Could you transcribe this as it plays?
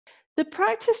The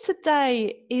practice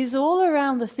today is all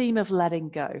around the theme of letting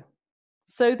go.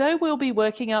 So though we'll be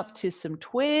working up to some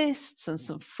twists and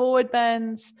some forward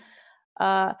bends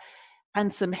uh,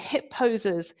 and some hip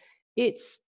poses,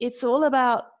 it's all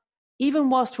about, even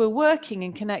whilst we're working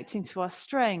and connecting to our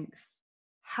strength,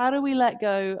 how do we let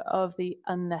go of the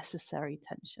unnecessary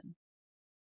tension?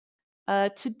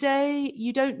 Today,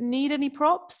 you don't need any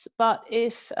props, but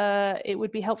if it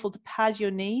would be helpful to pad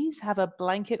your knees, have a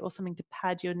blanket or something to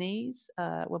pad your knees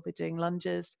when we're doing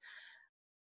lunges.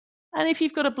 And if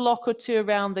you've got a block or two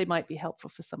around, they might be helpful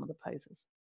for some of the poses.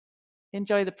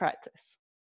 Enjoy the practice.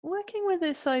 Working with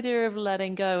this idea of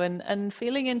letting go and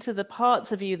feeling into the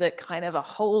parts of you that kind of are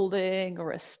holding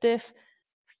or are stiff,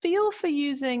 feel for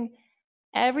using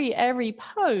every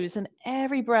pose and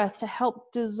every breath to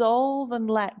help dissolve and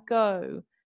let go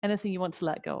anything you want to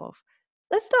let go of.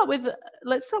 Let's start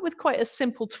with quite a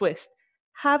simple twist.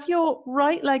 Have your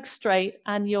right leg straight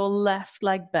and your left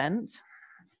leg bent.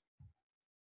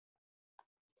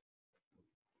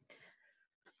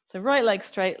 So right leg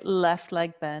straight, left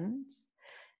leg bends.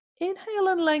 Inhale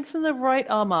and lengthen the right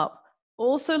arm up.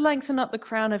 Also lengthen up the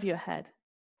crown of your head.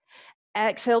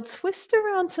 Exhale, twist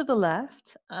around to the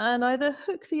left and either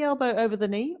hook the elbow over the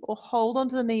knee or hold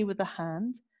onto the knee with the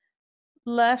hand.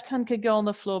 Left hand could go on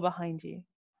the floor behind you.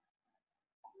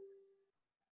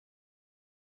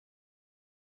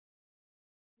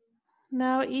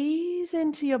 Now ease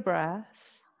into your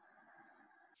breath.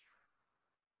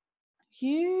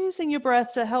 Using your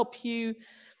breath to help you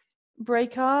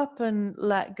break up and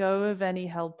let go of any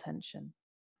held tension.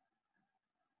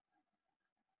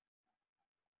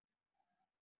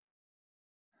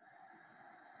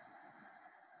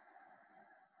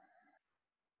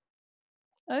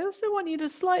 I also want you to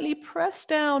slightly press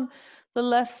down the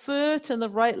left foot and the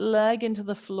right leg into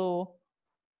the floor.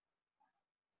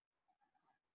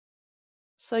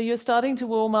 So you're starting to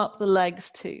warm up the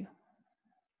legs too.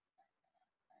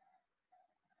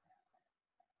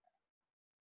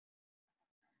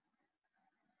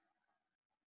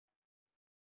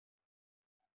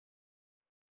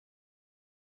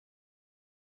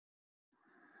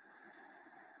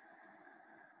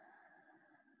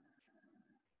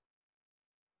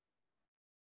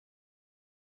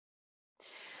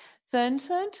 Then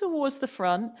turn towards the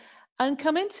front and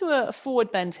come into a forward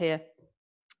bend here.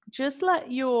 Just let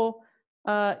your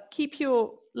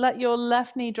let your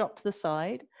left knee drop to the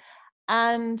side,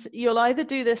 and you'll either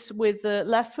do this with the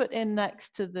left foot in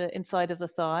next to the inside of the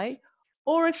thigh,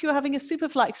 or if you're having a super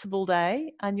flexible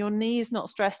day and your knee is not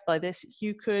stressed by this,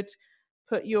 you could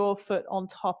put your foot on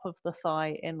top of the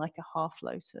thigh in like a half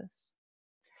lotus.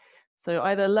 So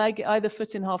either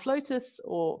foot in half lotus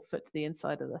or foot to the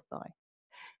inside of the thigh.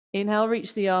 Inhale,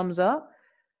 reach the arms up.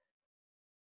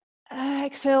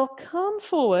 Exhale, come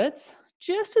forwards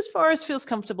just as far as feels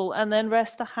comfortable, and then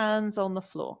rest the hands on the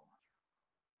floor.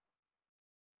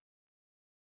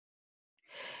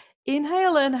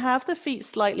 Inhale and have the feet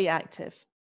slightly active.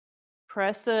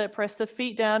 Press the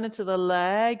feet down into the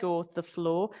leg or the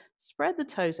floor. Spread the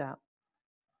toes out.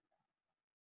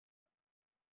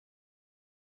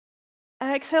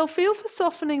 Exhale, feel for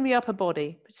softening the upper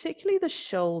body, particularly the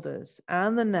shoulders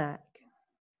and the neck.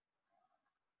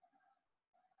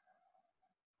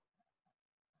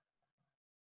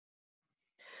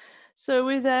 So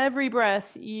with every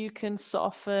breath, you can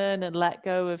soften and let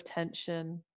go of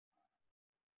tension.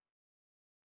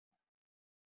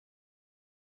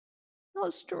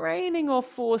 Not straining or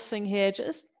forcing here,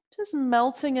 just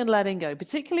melting and letting go,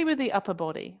 particularly with the upper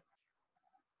body.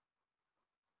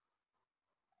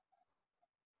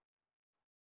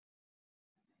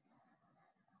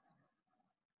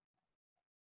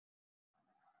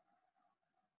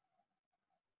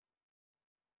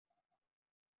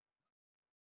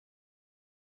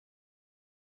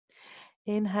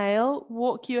 Inhale,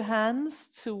 walk your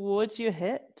hands towards your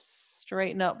hips,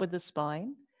 straighten up with the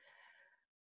spine.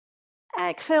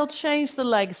 Exhale, change the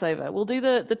legs over. We'll do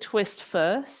the twist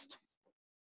first.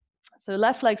 So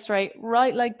left leg straight,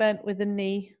 right leg bent with the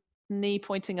knee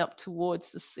pointing up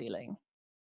towards the ceiling.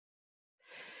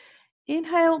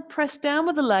 Inhale, press down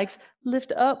with the legs,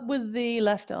 lift up with the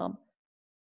left arm.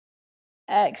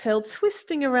 Exhale,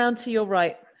 twisting around to your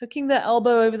right, hooking the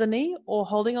elbow over the knee or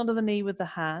holding onto the knee with the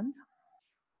hand.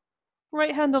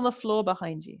 Right hand on the floor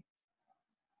behind you.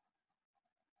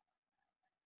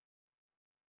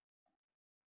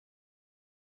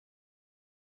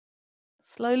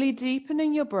 Slowly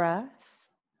deepening your breath.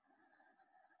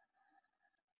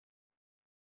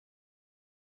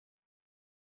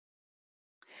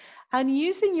 And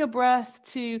using your breath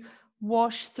to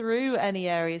wash through any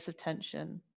areas of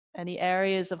tension, any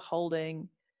areas of holding.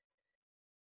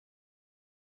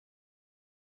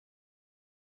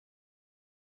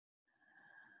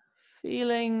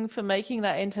 Feeling for making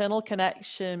that internal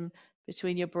connection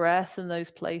between your breath and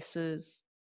those places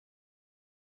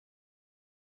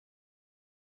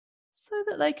so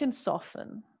that they can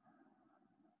soften.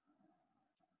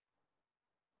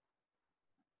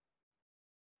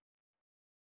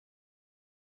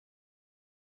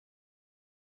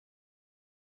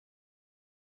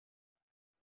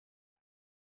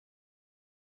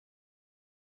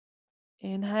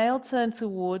 Inhale, turn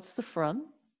towards the front.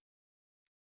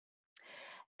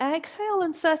 Exhale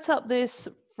and set up this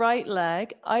right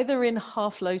leg either in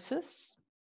half lotus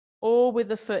or with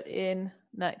the foot in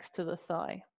next to the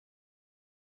thigh.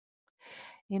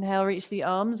 Inhale, reach the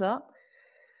arms up.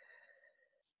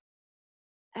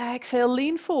 Exhale,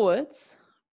 lean forwards,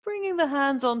 bringing the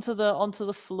hands onto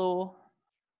the floor,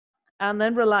 and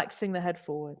then relaxing the head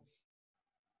forwards.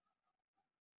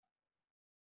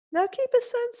 Now keep a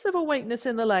sense of awakeness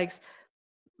in the legs.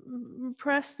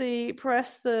 Press the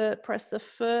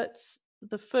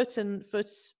foot and foot.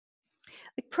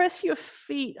 Like press your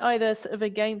feet either sort of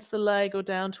against the leg or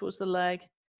down towards the leg.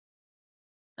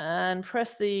 And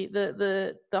press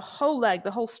the whole leg,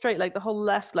 the whole straight leg, the whole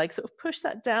left leg. Sort of push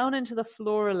that down into the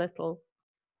floor a little.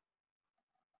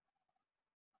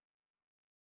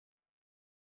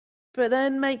 But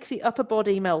then make the upper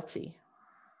body melty.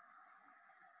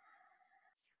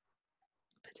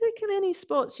 Particularly any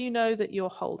spots you know that you're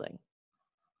holding.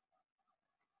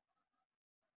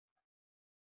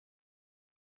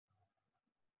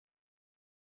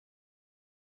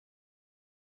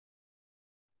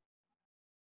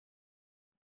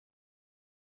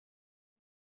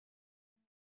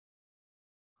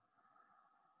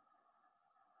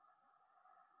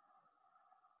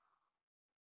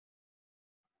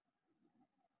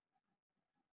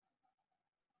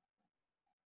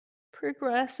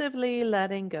 Progressively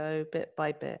letting go bit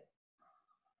by bit.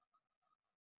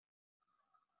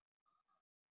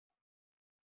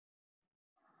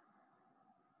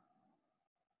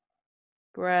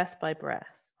 Breath by breath.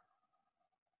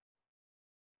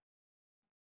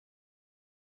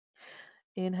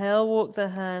 Inhale, walk the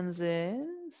hands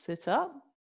in, sit up.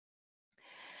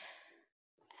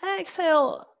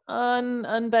 Exhale,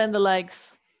 unbend the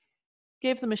legs.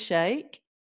 Give them a shake.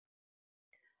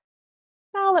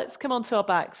 Now let's come onto our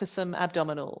back for some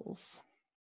abdominals.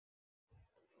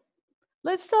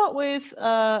 Let's start with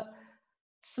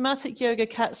Somatic Yoga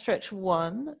Cat Stretch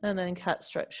 1 and then Cat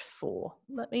Stretch 4.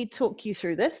 Let me talk you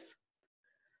through this.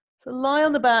 So lie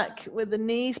on the back with the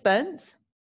knees bent.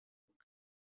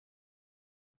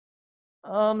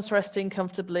 Arms resting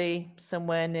comfortably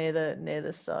somewhere near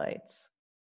the sides.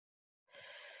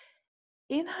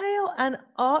 Inhale and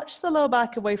arch the lower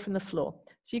back away from the floor.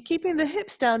 So you're keeping the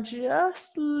hips down,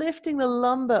 just lifting the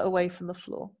lumbar away from the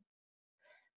floor.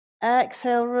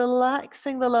 Exhale,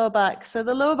 relaxing the lower back. So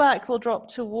the lower back will drop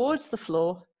towards the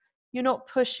floor. You're not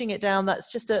pushing it down.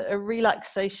 That's just a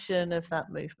relaxation of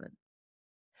that movement.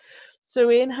 So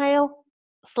inhale,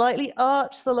 slightly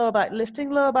arch the lower back, lifting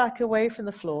lower back away from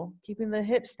the floor, keeping the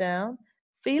hips down,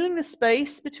 feeling the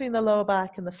space between the lower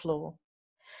back and the floor.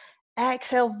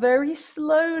 Exhale, very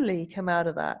slowly come out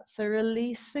of that. So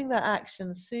releasing that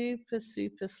action super,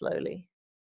 super slowly.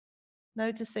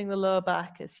 Noticing the lower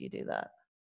back as you do that.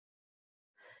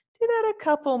 Do that a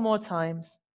couple more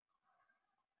times.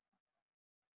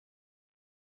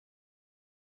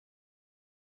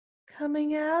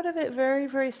 Coming out of it very,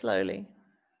 very slowly.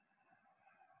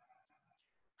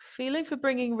 Feeling for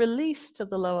bringing release to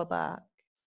the lower back.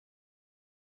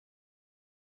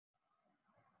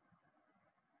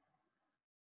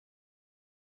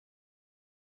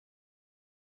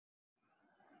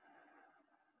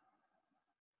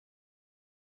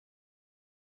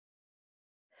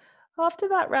 After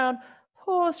that round,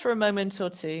 pause for a moment or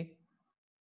two.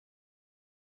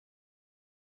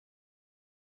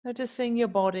 Noticing your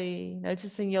body,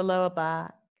 noticing your lower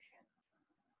back.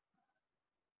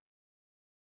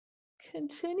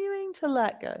 Continuing to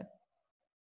let go.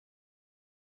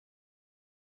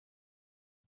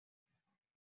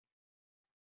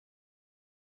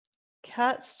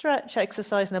 Cat stretch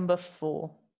exercise number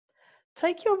 4.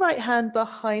 Take your right hand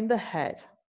behind the head.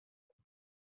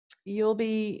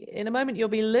 In a moment, you'll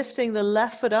be lifting the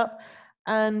left foot up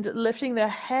and lifting the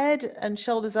head and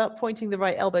shoulders up, pointing the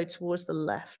right elbow towards the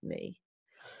left knee.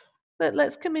 But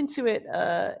let's come into it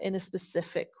in a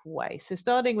specific way. So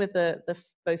starting with the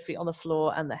both feet on the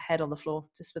floor and the head on the floor,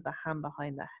 just with the hand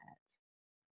behind the head.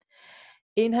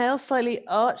 Inhale, slightly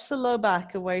arch the lower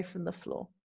back away from the floor,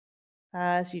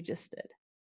 as you just did.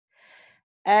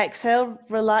 Exhale,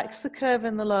 relax the curve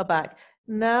in the lower back.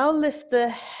 Now lift the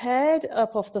head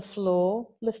up off the floor,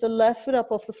 lift the left foot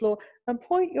up off the floor, and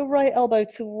point your right elbow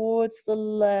towards the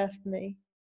left knee.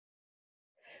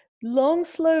 Long,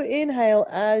 slow inhale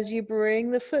as you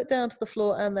bring the foot down to the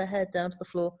floor and the head down to the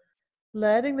floor,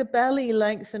 letting the belly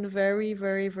lengthen very,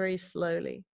 very, very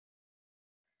slowly.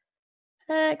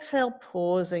 Exhale,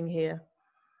 pausing here,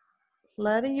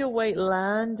 letting your weight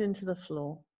land into the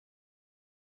floor.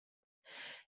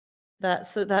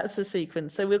 That's the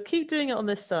sequence. So we'll keep doing it on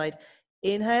this side.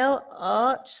 Inhale,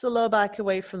 arch the lower back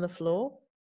away from the floor,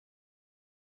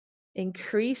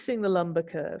 increasing the lumbar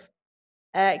curve.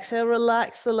 Exhale,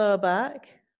 relax the lower back,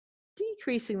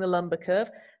 decreasing the lumbar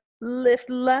curve. Lift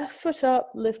left foot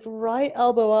up, lift right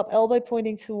elbow up, elbow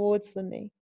pointing towards the knee.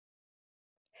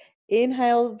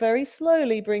 Inhale, very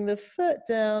slowly, bring the foot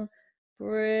down,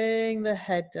 bring the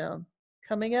head down.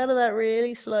 Coming out of that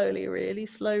really slowly, really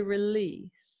slow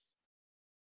release.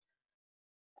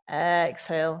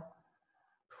 Exhale,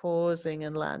 pausing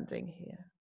and landing here.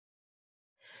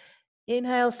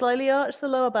 Inhale, slowly arch the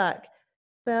lower back.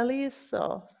 Belly is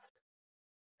soft.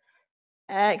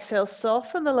 Exhale,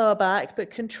 soften the lower back,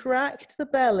 but contract the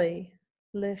belly.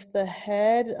 Lift the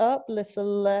head up, lift the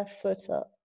left foot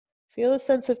up. Feel a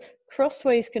sense of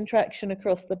crossways contraction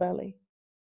across the belly.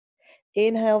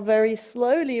 Inhale, very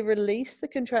slowly release the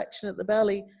contraction at the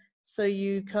belly so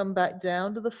you come back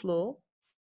down to the floor.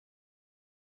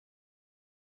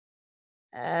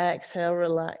 Exhale,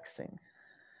 relaxing.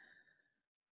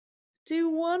 Do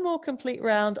one more complete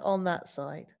round on that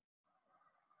side.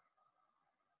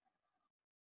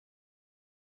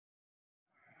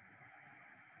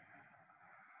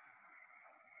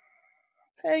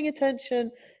 Paying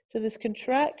attention to this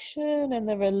contraction and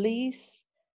the release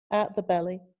at the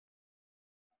belly.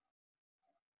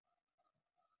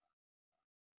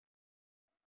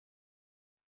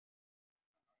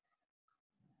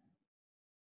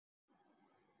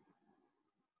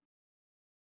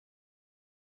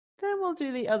 Then we'll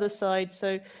do the other side.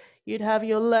 So you'd have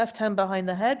your left hand behind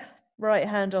the head, right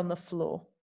hand on the floor.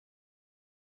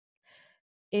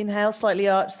 Inhale, slightly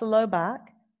arch the low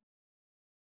back.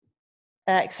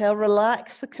 Exhale,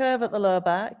 relax the curve at the lower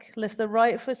back. Lift the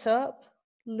right foot up.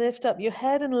 Lift up your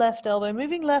head and left elbow,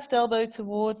 moving left elbow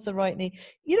towards the right knee.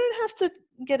 You don't have to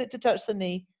get it to touch the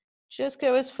knee. Just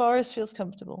go as far as feels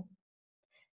comfortable.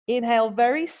 Inhale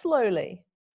very slowly.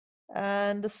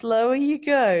 And the slower you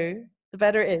go, the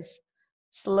better it is.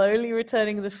 Slowly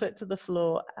returning the foot to the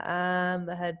floor and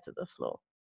the head to the floor.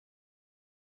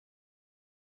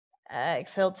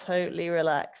 Exhale, totally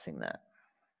relaxing that.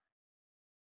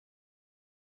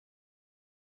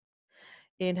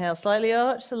 Inhale, slightly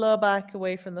arch the lower back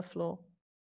away from the floor.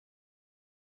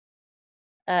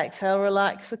 Exhale,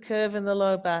 relax the curve in the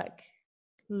lower back.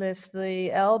 Lift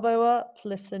the elbow up,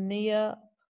 lift the knee up.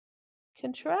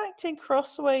 Contracting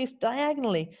crossways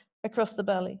diagonally across the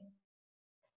belly.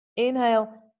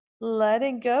 Inhale,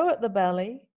 letting go at the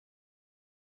belly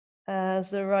as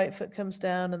the right foot comes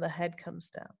down and the head comes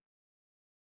down.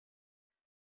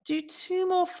 Do 2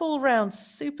 more full rounds,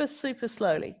 super, super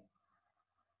slowly.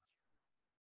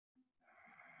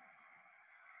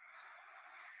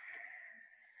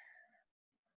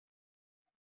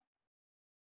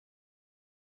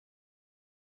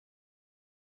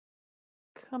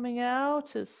 Coming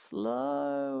out as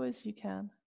slow as you can.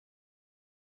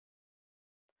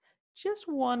 Just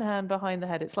one hand behind the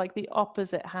head. It's like the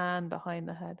opposite hand behind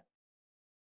the head.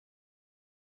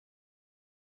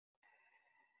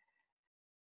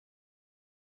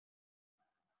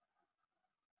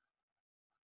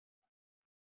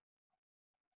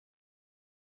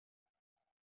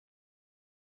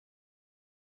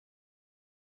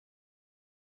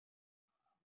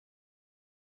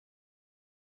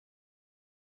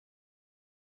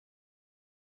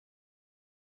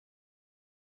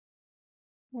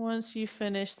 Once you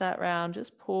finish that round,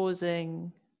 just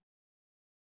pausing,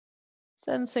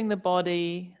 sensing the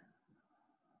body,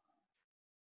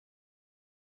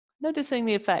 noticing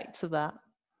the effects of that.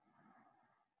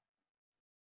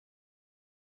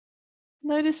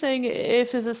 Noticing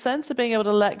if there's a sense of being able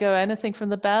to let go anything from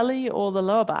the belly or the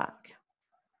lower back.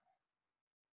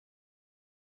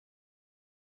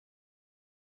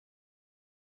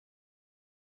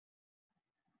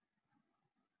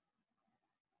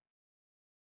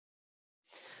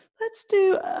 Let's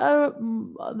do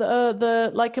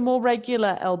like a more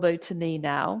regular elbow to knee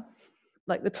now,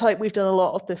 like the type we've done a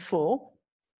lot of before.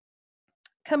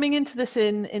 Coming into this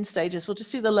in stages, we'll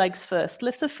just do the legs first.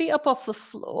 Lift the feet up off the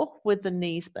floor with the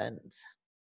knees bent.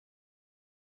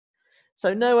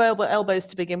 So no elbows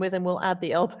to begin with, and we'll add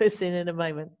the elbows in a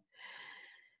moment.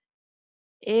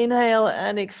 Inhale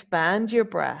and expand your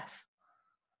breath.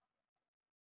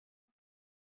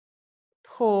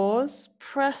 pause,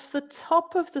 press the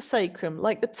top of the sacrum,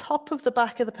 like the top of the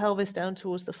back of the pelvis down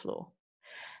towards the floor.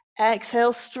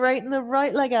 Exhale, straighten the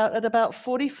right leg out at about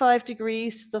 45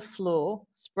 degrees to the floor.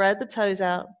 Spread the toes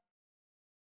out.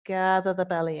 Gather the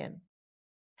belly in.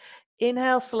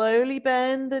 Inhale, slowly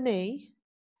bend the knee.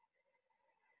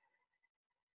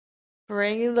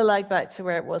 Bringing the leg back to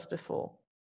where it was before.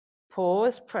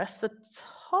 Pause, press the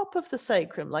top of the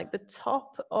sacrum, like the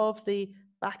top of the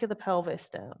back of the pelvis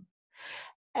down.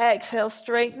 Exhale,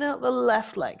 straighten out the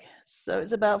left leg. So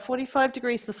it's about 45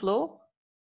 degrees to the floor.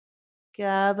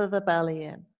 Gather the belly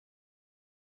in.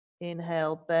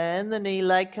 Inhale, bend the knee,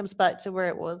 leg comes back to where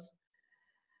it was.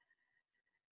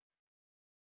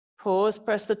 Pause,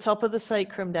 press the top of the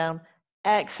sacrum down.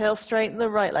 Exhale, straighten the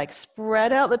right leg.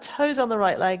 Spread out the toes on the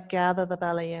right leg. Gather the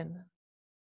belly in.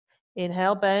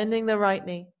 Inhale, bending the right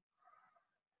knee.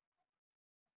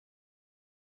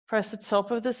 Press the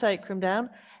top of the sacrum down.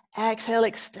 Exhale,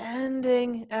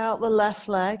 extending out the left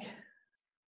leg.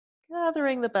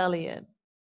 Gathering the belly in.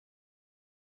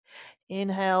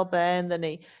 Inhale, bend the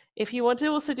knee. If you want to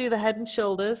also do the head and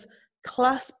shoulders,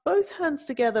 clasp both hands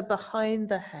together behind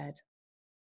the head.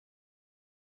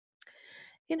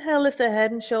 Inhale, lift the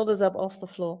head and shoulders up off the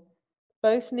floor.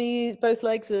 Both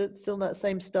legs are still in that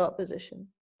same start position.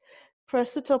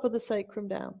 Press the top of the sacrum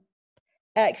down.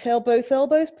 Exhale, both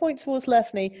elbows point towards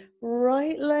left knee.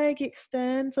 Right leg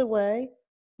extends away.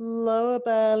 Lower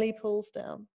belly pulls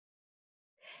down.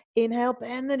 Inhale,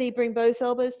 bend the knee, bring both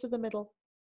elbows to the middle.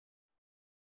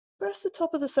 Press the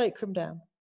top of the sacrum down.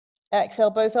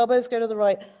 Exhale, both elbows go to the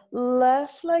right.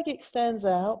 Left leg extends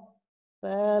out.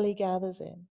 Belly gathers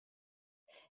in.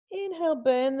 Inhale,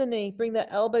 bend the knee, bring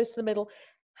the elbows to the middle.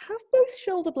 Have both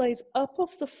shoulder blades up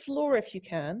off the floor if you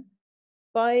can,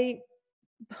 by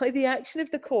the action of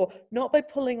the core, not by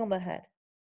pulling on the head.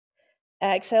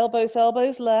 Exhale, both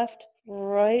elbows left,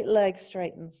 right leg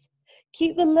straightens.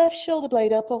 Keep the left shoulder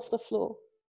blade up off the floor.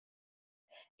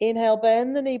 Inhale,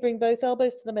 bend the knee, bring both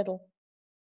elbows to the middle.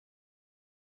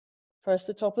 Press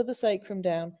the top of the sacrum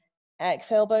down.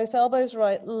 Exhale, both elbows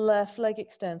right, left leg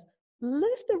extends.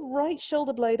 Lift the right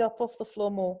shoulder blade up off the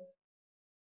floor more.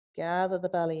 Gather the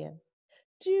belly in.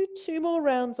 Do 2 more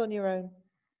rounds on your own.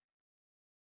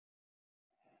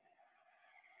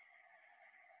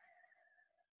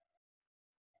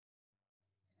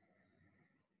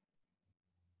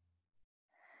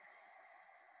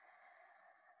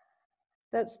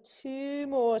 That's 2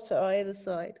 more to either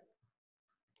side.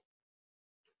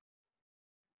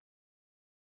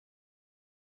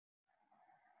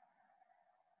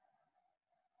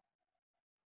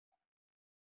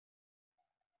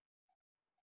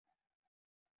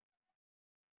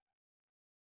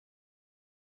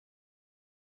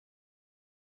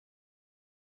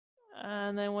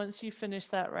 And then once you finish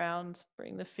that round,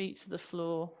 bring the feet to the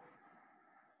floor.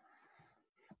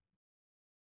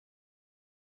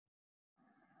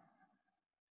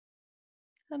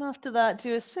 And after that,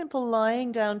 do a simple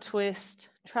lying down twist,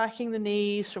 tracking the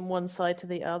knees from one side to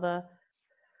the other.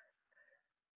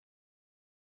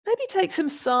 Maybe take some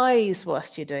sighs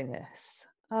whilst you're doing this.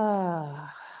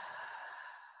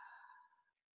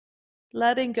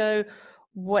 Letting go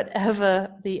whatever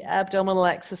the abdominal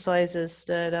exercises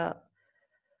stirred up.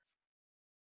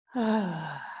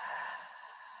 And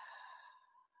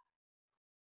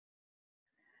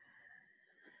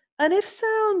if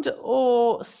sound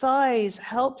or sighs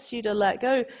helps you to let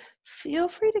go, feel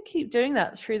free to keep doing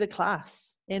that through the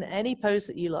class in any pose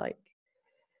that you like.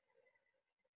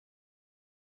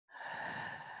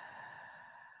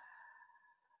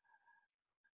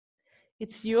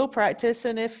 It's your practice,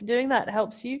 and if doing that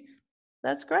helps you,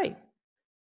 that's great.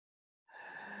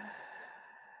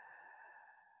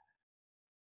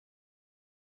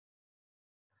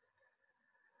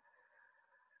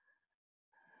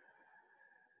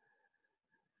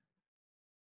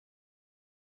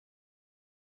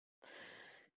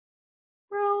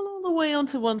 Roll all the way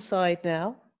onto one side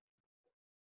now.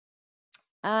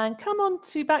 And come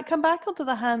back onto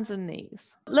the hands and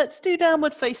knees. Let's do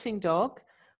downward facing dog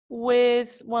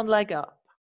with one leg up.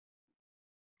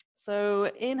 So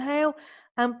inhale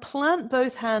and plant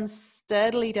both hands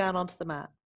steadily down onto the mat.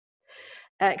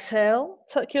 Exhale,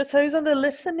 tuck your toes under,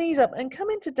 lift the knees up and come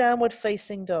into downward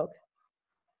facing dog.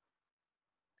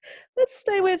 Let's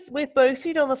stay with both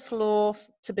feet on the floor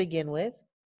to begin with.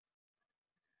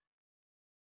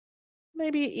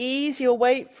 Maybe ease your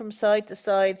weight from side to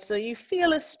side so you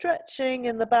feel a stretching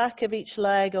in the back of each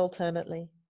leg alternately.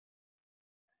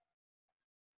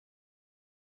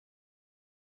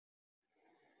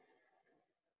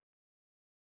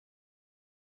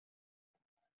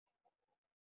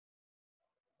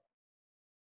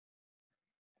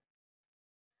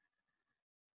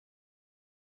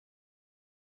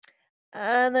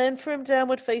 And then from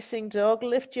downward facing dog,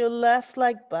 lift your left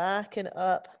leg back and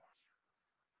up.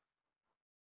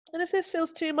 And if this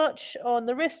feels too much on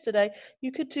the wrist today,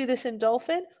 you could do this in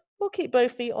dolphin or keep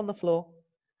both feet on the floor.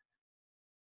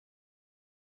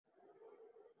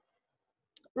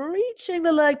 Reaching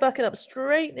the leg back and up,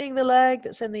 straightening the leg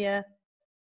that's in the air.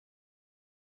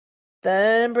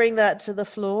 Then bring that to the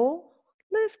floor.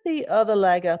 Lift the other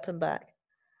leg up and back.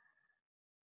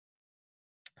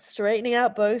 Straightening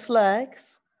out both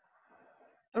legs.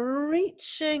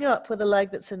 Reaching up with the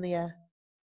leg that's in the air.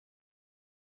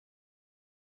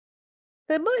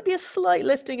 There might be a slight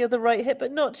lifting of the right hip,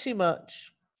 but not too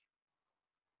much.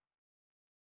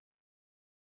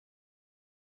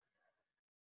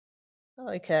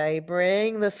 Okay,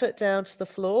 bring the foot down to the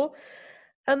floor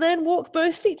and then walk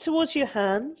both feet towards your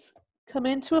hands. Come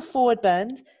into a forward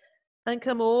bend and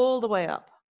come all the way up.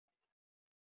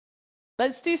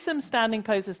 Let's do some standing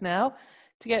poses now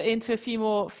to get into a few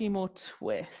more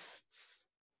twists.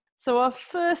 So our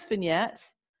first vignette,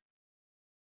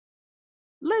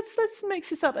 let's mix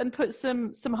this up and put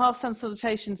some half stand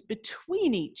salutations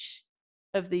between each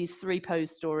of these 3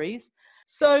 pose stories.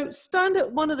 So stand at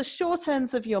one of the short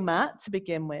ends of your mat to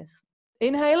begin with.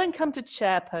 Inhale and come to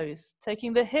chair pose,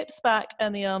 taking the hips back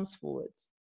and the arms forwards.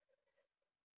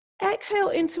 Exhale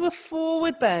into a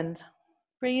forward bend,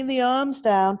 bringing the arms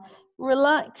down,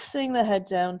 relaxing the head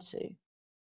down too.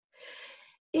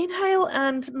 Inhale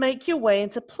and make your way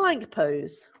into plank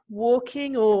pose,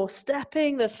 walking or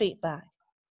stepping the feet back.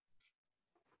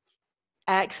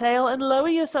 Exhale and lower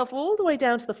yourself all the way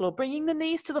down to the floor, bringing the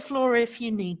knees to the floor if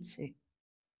you need to.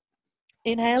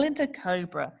 Inhale into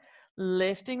cobra,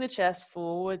 lifting the chest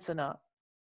forwards and up.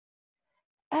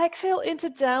 Exhale into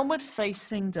downward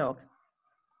facing dog.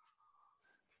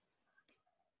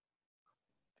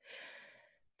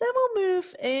 Then we'll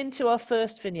move into our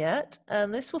first vignette,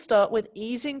 and this will start with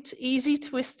easy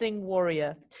twisting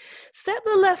warrior. Step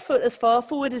the left foot as far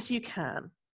forward as you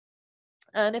can.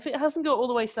 And if it hasn't got all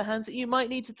the way to the hands, you might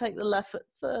need to take the left foot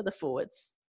further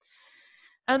forwards.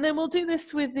 And then we'll do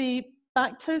this with the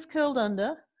back toes curled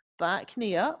under, back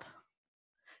knee up,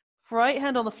 right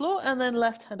hand on the floor, and then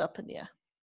left hand up in the air.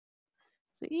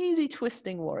 So easy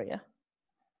twisting warrior.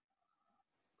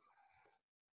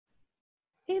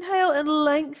 Inhale and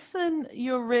lengthen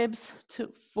your ribs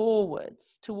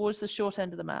forwards towards the short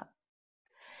end of the mat.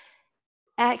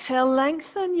 Exhale,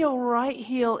 lengthen your right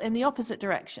heel in the opposite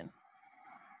direction.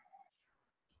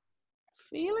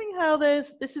 Feeling how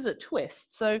this is a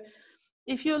twist. So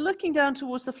if you're looking down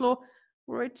towards the floor,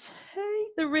 rotate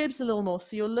the ribs a little more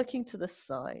so you're looking to the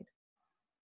side.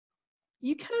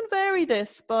 You can vary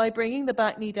this by bringing the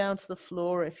back knee down to the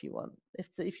floor if you want,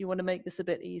 if you want to make this a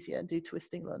bit easier and do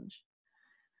twisting lunge.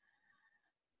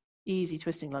 Easy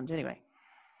twisting lunge anyway.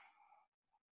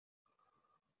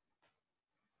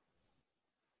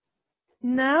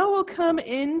 Now we'll come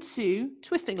into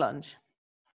twisting lunge.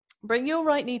 Bring your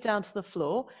right knee down to the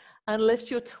floor and lift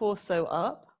your torso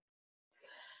up.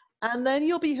 And then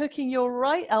you'll be hooking your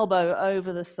right elbow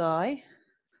over the thigh.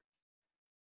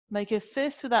 Make a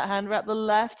fist with that hand, wrap the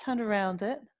left hand around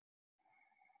it.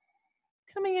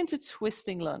 Coming into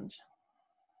twisting lunge.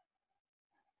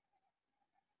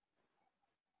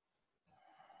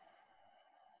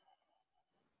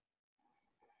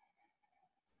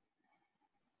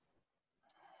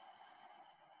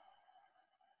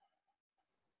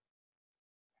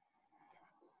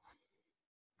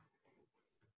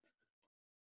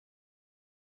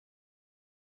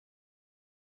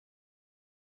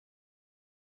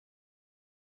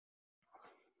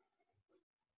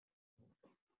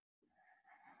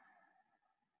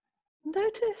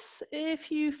 Notice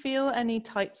if you feel any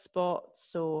tight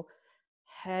spots or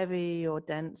heavy or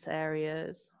dense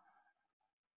areas.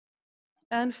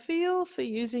 And feel for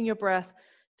using your breath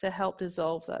to help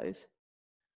dissolve those.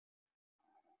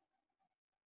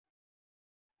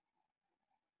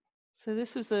 So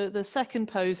this was the second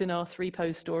pose in our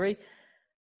 3-pose story.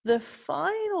 The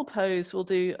final pose we'll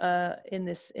do in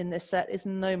this set is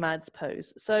nomad's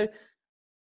pose. So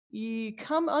you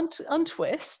come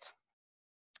untwist,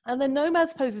 and then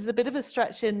nomad's pose is a bit of a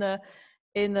stretch in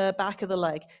the back of the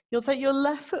leg. You'll take your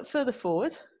left foot further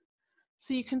forward,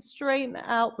 so you can straighten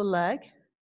out the leg.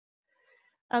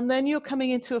 And then you're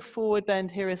coming into a forward bend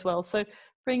here as well. So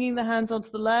bringing the hands onto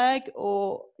the leg,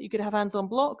 or you could have hands on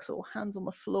blocks or hands on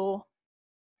the floor.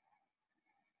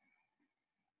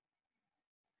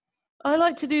 I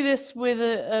like to do this with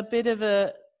a bit of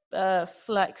a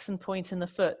flex and point in the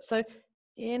foot. So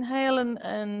inhale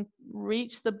and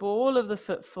reach the ball of the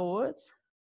foot forwards.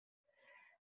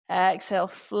 Exhale,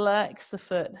 flex the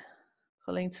foot,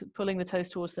 pulling the toes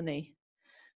towards the knee.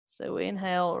 So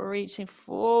inhale, reaching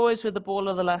forwards with the ball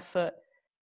of the left foot.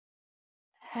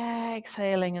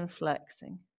 Exhaling and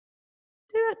flexing.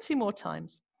 Do that 2 more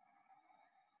times.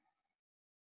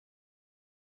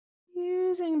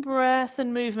 Using breath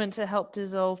and movement to help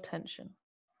dissolve tension.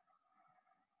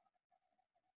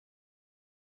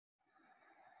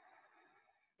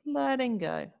 Letting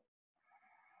go.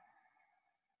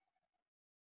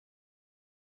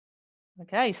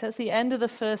 Okay, so that's the end of the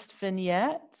first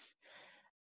vignette.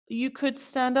 You could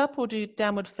stand up or do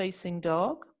downward facing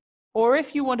dog. Or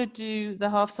if you want to do the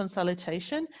half sun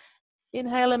salutation,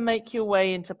 inhale and make your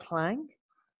way into plank.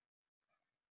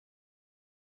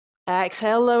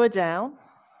 Exhale, lower down.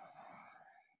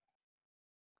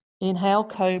 Inhale,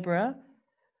 cobra.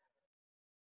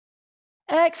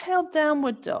 Exhale,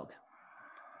 downward dog.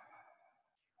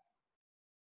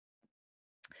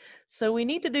 So we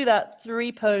need to do that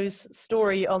 3-pose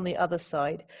story on the other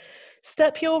side.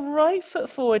 Step your right foot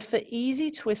forward for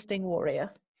easy twisting warrior.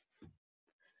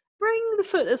 Bring the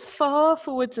foot as far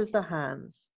forwards as the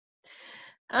hands.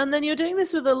 And then you're doing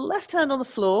this with the left hand on the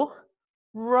floor,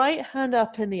 right hand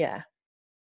up in the air.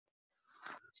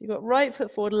 So you've got right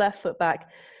foot forward, left foot back.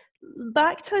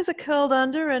 Back toes are curled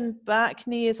under and back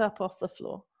knee is up off the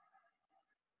floor.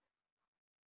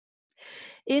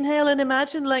 Inhale and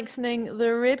imagine lengthening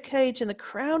the rib cage and the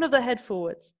crown of the head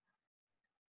forwards.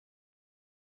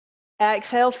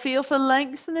 Exhale, feel for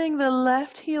lengthening the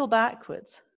left heel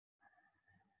backwards.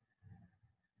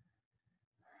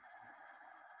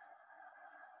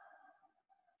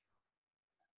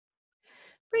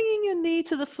 Bringing your knee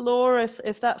to the floor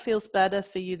if that feels better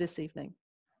for you this evening.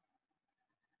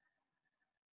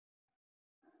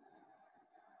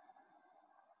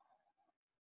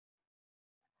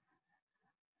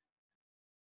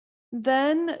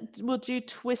 Then we'll do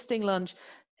twisting lunge.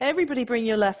 Everybody bring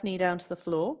your left knee down to the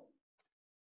floor.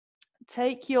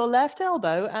 Take your left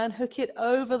elbow and hook it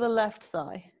over the left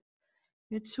thigh.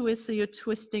 So you're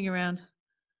twisting around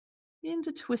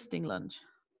into twisting lunge.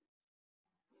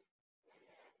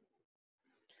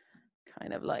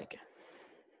 Kind of like.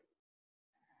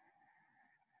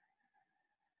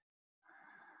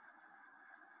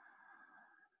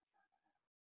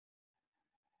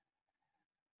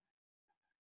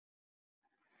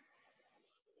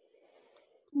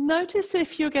 Notice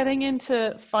if you're getting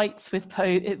into fights with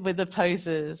the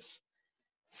poses.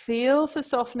 Feel for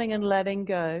softening and letting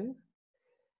go.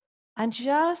 And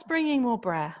just bringing more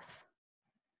breath.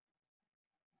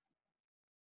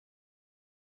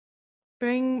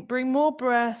 Bring more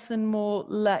breath and more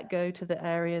let go to the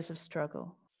areas of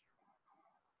struggle.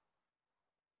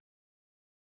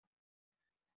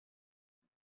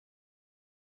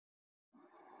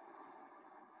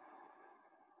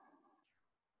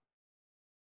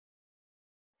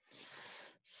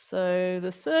 So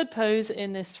the third pose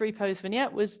in this 3-pose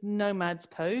vignette was Nomad's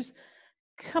pose.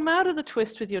 Come out of the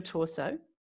twist with your torso.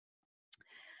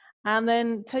 And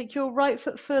then take your right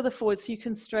foot further forward so you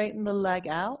can straighten the leg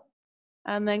out.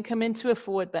 And then come into a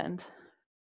forward bend.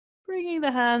 Bringing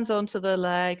the hands onto the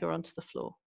leg or onto the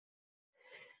floor.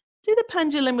 Do the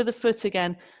pendulum with the foot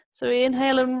again. So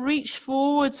inhale and reach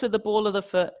forwards with the ball of the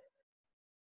foot.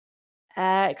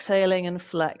 Exhaling and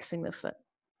flexing the foot.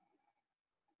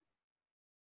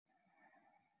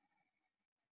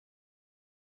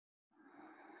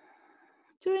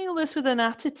 Doing all this with an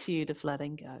attitude of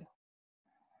letting go.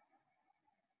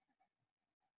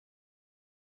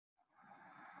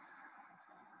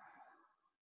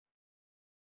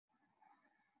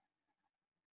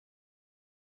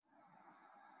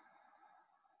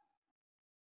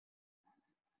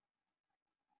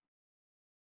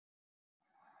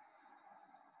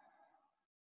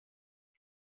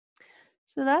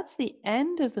 So that's the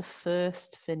end of the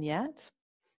first vignette.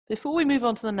 Before we move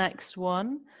on to the next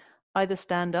one, either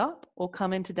stand up or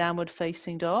come into downward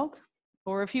facing dog.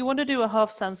 Or if you want to do a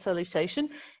half sun salutation,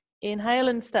 inhale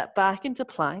and step back into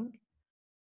plank.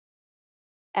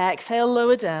 Exhale,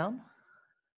 lower down.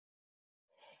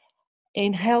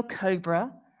 Inhale,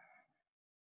 cobra.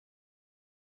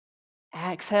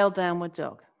 Exhale, downward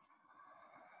dog.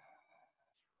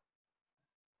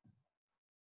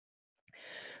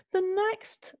 The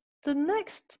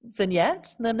next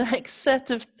vignette, the next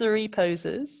set of 3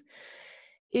 poses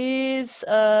is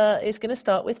going to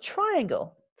start with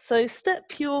triangle. So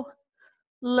step your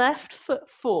left foot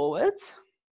forwards,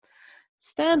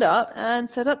 stand up and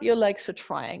set up your legs for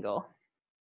triangle.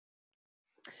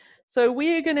 So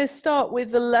we are going to start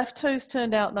with the left toes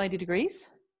turned out 90 degrees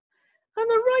and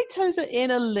the right toes are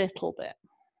in a little bit.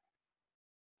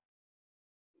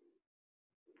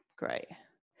 Great.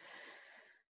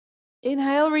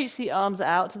 Inhale, reach the arms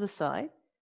out to the side.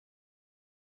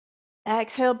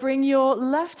 Exhale, bring your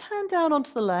left hand down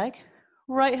onto the leg,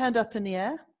 right hand up in the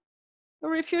air.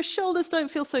 Or if your shoulders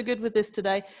don't feel so good with this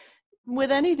today,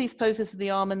 with any of these poses with the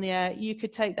arm in the air, you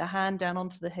could take the hand down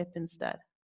onto the hip instead.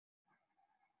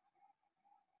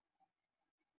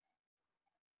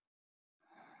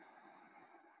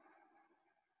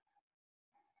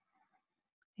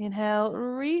 Inhale,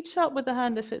 reach up with the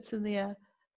hand if it's in the air.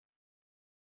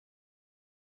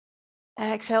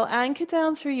 Exhale, anchor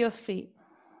down through your feet,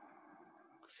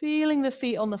 feeling the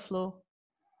feet on the floor.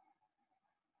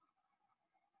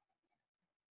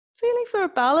 Feeling for a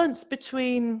balance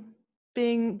between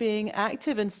being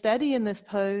active and steady in this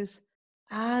pose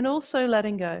and also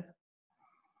letting go.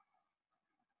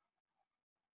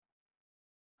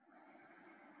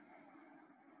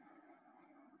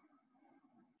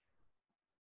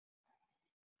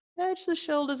 Edge the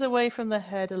shoulders away from the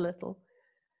head a little.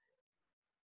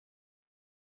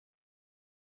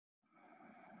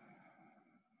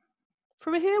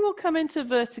 From here, we'll come into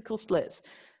vertical splits.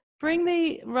 Bring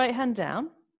the right hand down,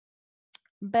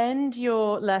 bend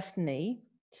your left knee,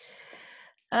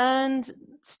 and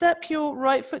step your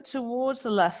right foot towards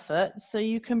the left foot so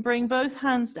you can bring both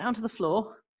hands down to the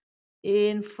floor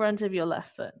in front of your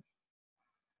left foot.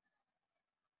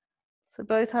 So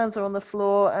both hands are on the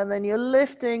floor, and then you're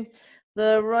lifting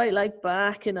the right leg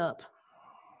back and up.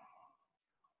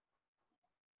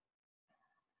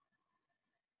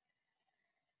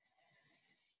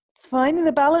 Finding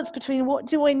the balance between what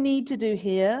do I need to do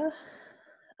here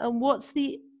and what's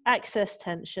the excess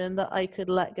tension that I could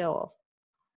let go of.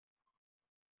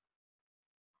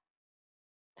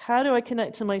 How do I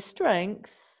connect to my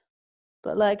strength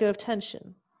but let go of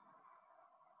tension?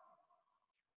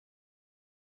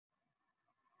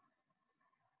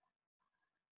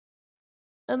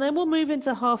 And then we'll move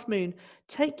into half moon.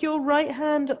 Take your right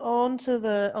hand back onto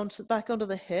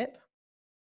the hip.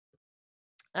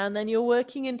 And then you're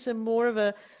working into more of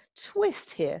a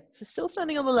twist here. So still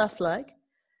standing on the left leg,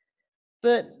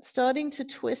 but starting to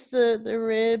twist the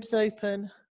ribs open.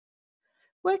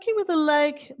 Working with the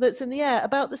leg that's in the air,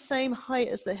 about the same height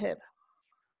as the hip.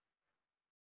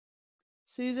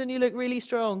 Susan, you look really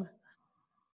strong.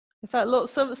 In fact, look,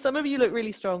 some of you look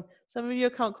really strong. Some of you I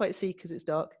can't quite see because it's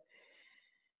dark.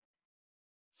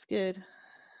 It's good.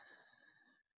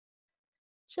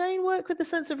 Jane, work with the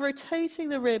sense of rotating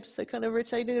the ribs. So kind of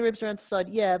rotating the ribs around the side.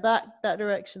 Yeah, that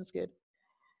direction's good.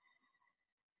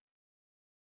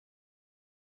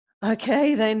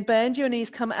 Okay, then bend your knees,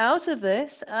 come out of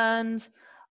this, and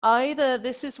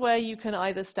this is where you can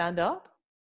either stand up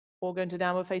or go into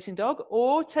downward facing dog,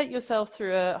 or take yourself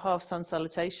through a half sun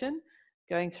salutation,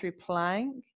 going through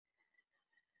plank,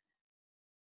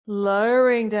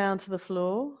 lowering down to the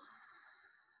floor,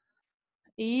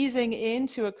 easing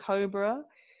into a cobra,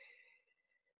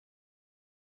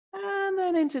 and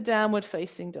then into downward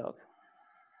facing dog.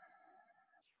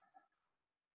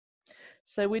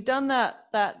 So we've done that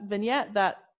vignette,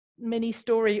 that mini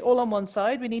story all on one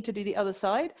side. We need to do the other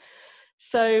side.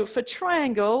 So for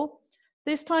triangle,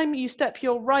 this time you step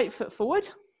your right foot forward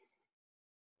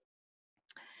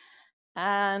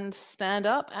and stand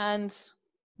up, and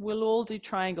we'll all do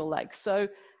triangle legs. So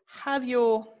have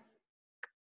your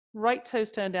right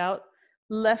toes turned out,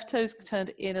 left toes turned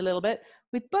in a little bit,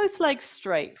 with both legs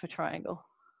straight for triangle.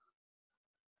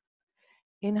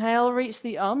 Inhale, reach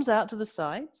the arms out to the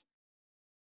sides.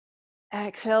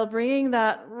 Exhale, bringing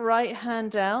that right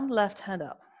hand down, left hand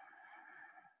up.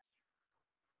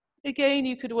 Again,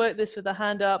 you could work this with a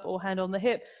hand up or hand on the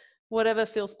hip, whatever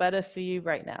feels better for you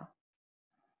right now.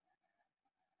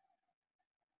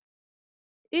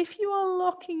 If you are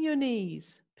locking your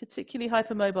knees, particularly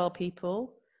hypermobile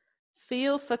people,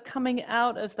 feel for coming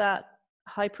out of that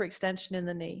hyperextension in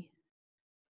the knee.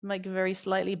 Like very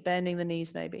slightly bending the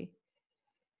knees maybe.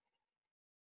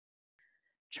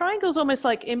 Triangle's almost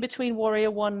like in between warrior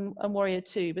 1 and warrior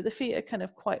 2, but the feet are kind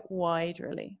of quite wide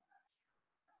really.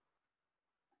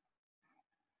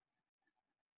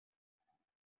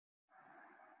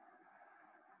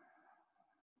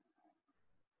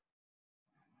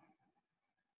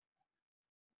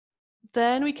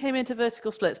 Then we came into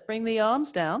vertical splits. Bring the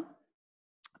arms down,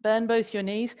 bend both your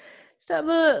knees, step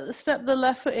the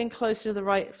left foot in closer to the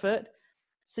right foot,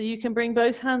 so you can bring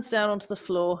both hands down onto the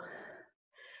floor,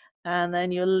 and then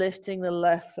you're lifting the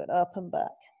left foot up and back.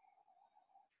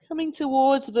 Coming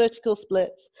towards vertical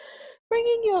splits,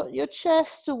 bringing your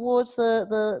chest towards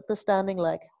the standing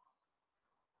leg.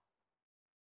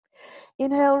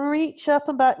 Inhale, reach up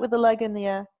and back with the leg in the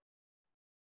air.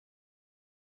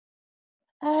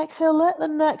 Exhale, let the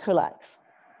neck relax.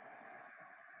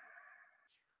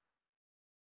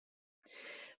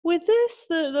 With this,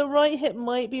 the right hip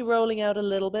might be rolling out a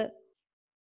little bit.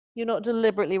 You're not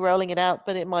deliberately rolling it out,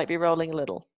 but it might be rolling a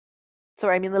little.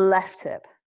 Sorry, I mean the left hip.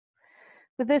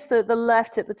 With this, the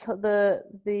left hip, the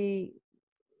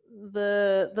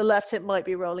left hip might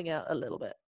be rolling out a little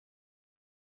bit.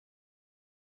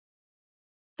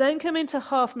 Then come into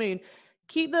half moon.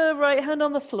 Keep the right hand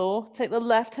on the floor, take the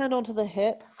left hand onto the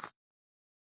hip,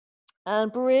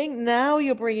 and now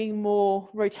you're bringing more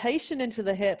rotation into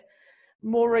the hip,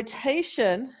 more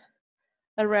rotation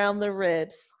around the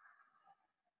ribs.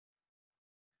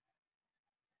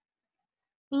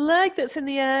 Leg that's in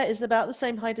the air is about the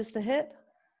same height as the hip.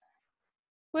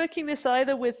 Working this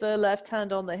either with the left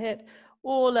hand on the hip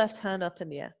or left hand up in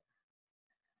the air.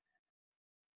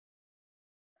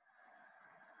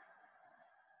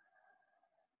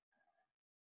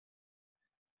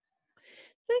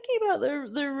 Thinking about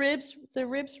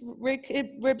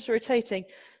ribs rotating.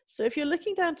 So if you're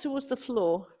looking down towards the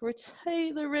floor,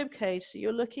 rotate the rib cage so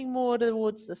you're looking more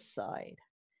towards the side.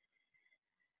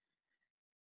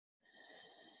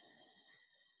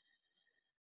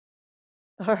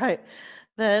 All right,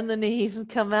 then the knees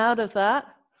come out of that.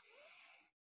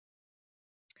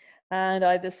 And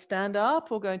either stand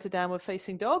up or go into downward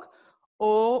facing dog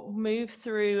or move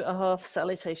through a half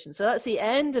salutation. So that's the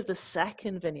end of the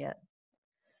second vignette.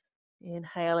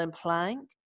 Inhale in plank.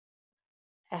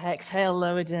 Exhale,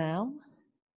 lower down.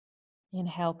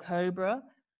 Inhale, cobra.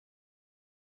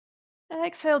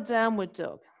 Exhale, downward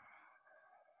dog.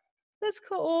 Let's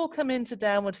all come into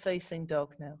downward facing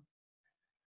dog now.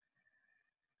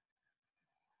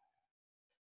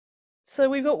 So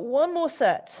we've got one more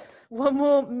set, one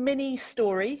more mini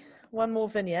story, one more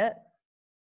vignette.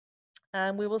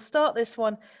 And we will start this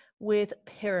one with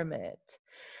pyramid.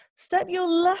 Step your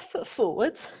left foot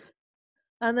forward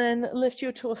and then lift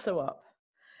your torso up.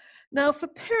 Now for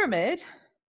pyramid,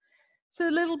 so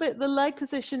a little bit, the leg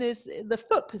position the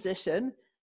foot position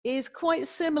is quite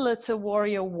similar to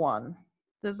warrior one.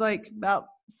 There's like about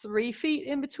 3 feet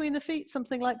in between the feet,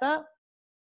 something like that.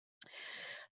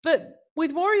 But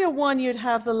with warrior one, you'd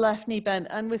have the left knee bent,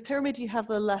 and with pyramid, you have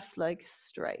the left leg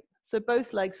straight. So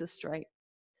both legs are straight.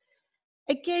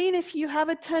 Again, if you have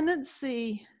a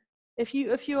tendency, if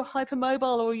you're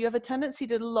hypermobile or you have a tendency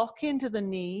to lock into the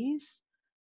knees,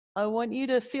 I want you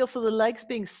to feel for the legs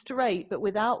being straight, but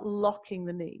without locking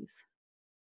the knees.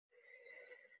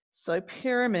 So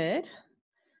pyramid.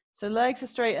 So legs are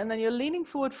straight, and then you're leaning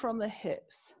forward from the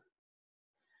hips.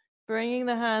 Bringing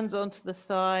the hands onto the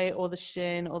thigh or the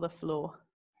shin or the floor.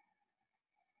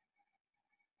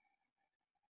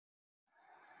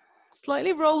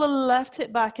 Slightly roll the left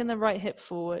hip back and the right hip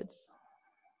forwards.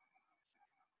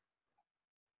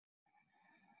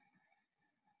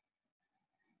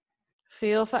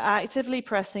 Feel for actively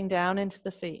pressing down into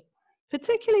the feet,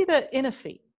 particularly the inner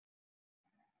feet.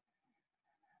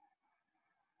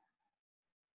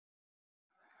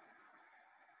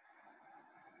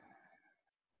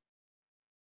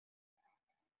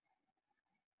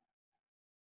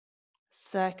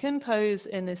 Second pose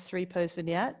in this 3-pose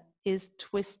vignette is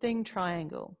twisting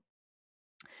triangle.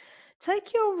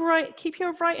 Keep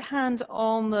your right hand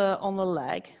on the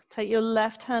leg. Take your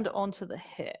left hand onto the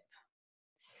hip.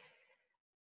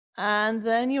 And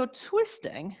then you're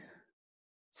twisting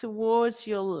towards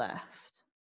your left.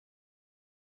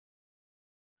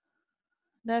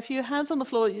 Now, if your hand's on the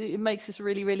floor, it makes this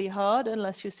really, really hard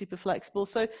unless you're super flexible.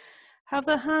 So have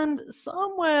the hand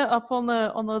somewhere up on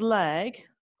the leg,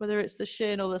 whether it's the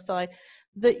shin or the thigh,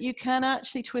 that you can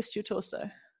actually twist your torso.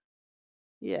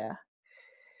 Yeah.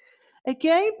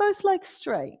 Again, both legs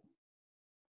straight.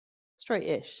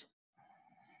 Straight-ish.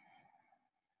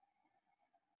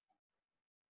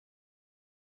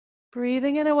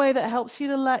 Breathing in a way that helps you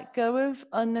to let go of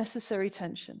unnecessary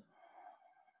tension.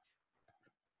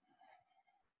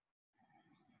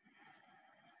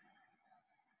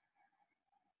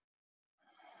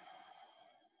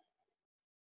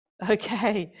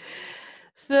 Okay.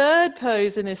 Third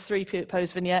pose in this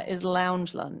 3-pose vignette is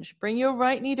lounge lunge. Bring your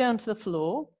right knee down to the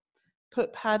floor.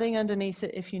 Put padding underneath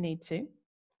it if you need to.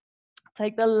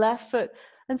 Take the left foot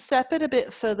and step it a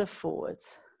bit further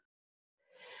forwards.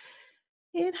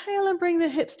 Inhale and bring the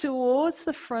hips towards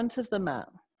the front of the mat.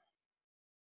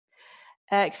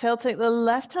 Exhale, take the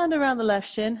left hand around the left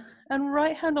shin and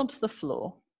right hand onto the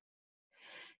floor.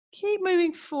 Keep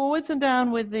moving forwards and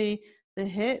down with the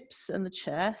hips and the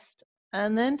chest,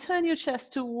 and then turn your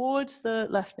chest towards the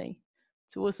left knee,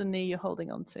 towards the knee you're holding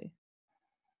on to.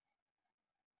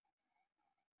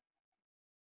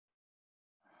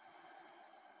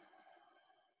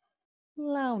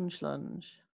 Lounge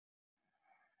lunge.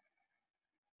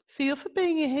 Feel for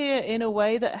being here in a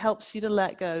way that helps you to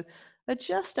let go.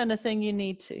 Adjust anything you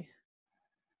need to.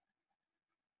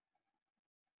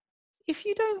 If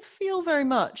you don't feel very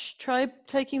much, try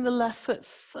taking the left foot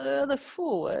further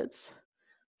forwards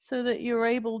so that you're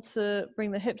able to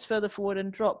bring the hips further forward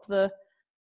and drop the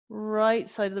right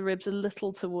side of the ribs a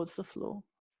little towards the floor.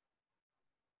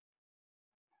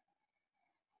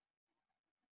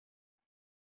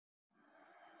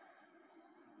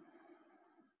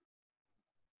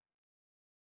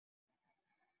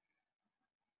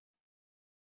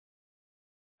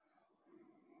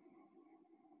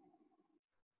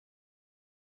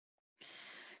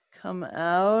 Come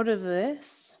out of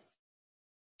this.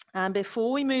 And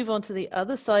before we move on to the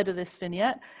other side of this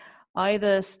vignette,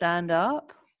 either stand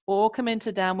up or come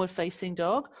into downward facing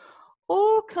dog,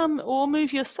 or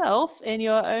move yourself in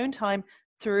your own time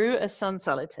through a sun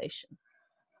salutation,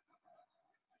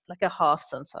 like a half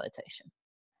sun salutation.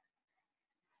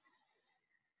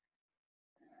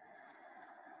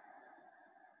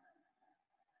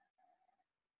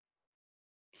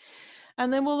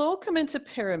 And then we'll all come into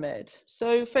pyramid.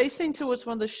 So facing towards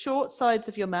one of the short sides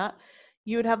of your mat,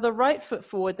 you would have the right foot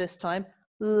forward this time,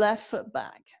 left foot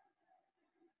back.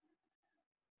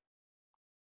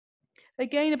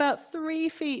 Again, about 3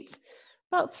 feet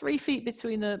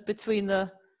between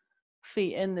the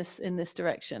feet in this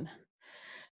direction.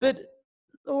 But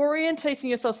orientating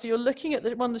yourself so you're looking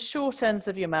at one of the short ends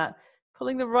of your mat,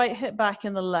 pulling the right hip back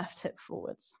and the left hip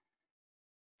forwards.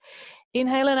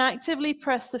 Inhale and actively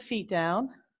press the feet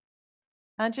down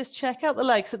and just check out the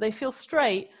legs so they feel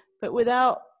straight but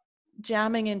without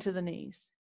jamming into the knees.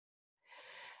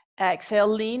 Exhale,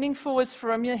 leaning forwards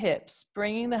from your hips,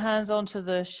 bringing the hands onto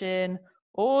the shin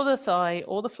or the thigh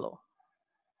or the floor.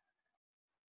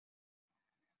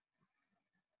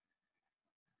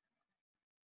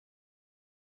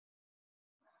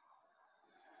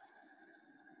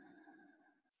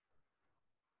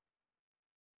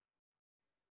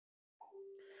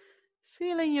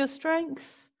 Feeling your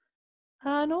strength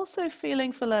and also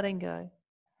feeling for letting go.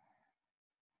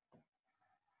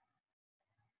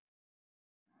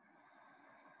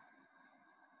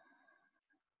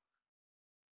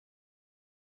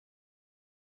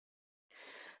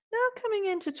 Now coming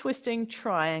into twisting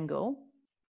triangle.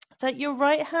 Take your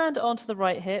right hand onto the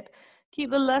right hip.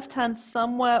 Keep the left hand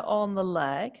somewhere on the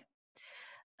leg.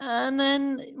 And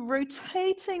then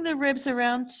rotating the ribs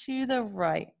around to the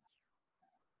right.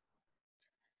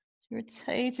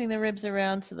 Rotating the ribs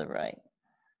around to the right.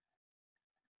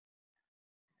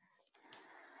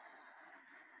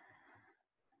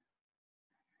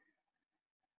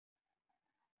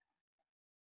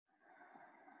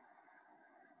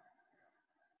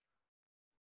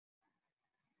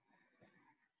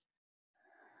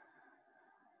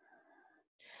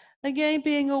 Again,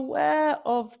 being aware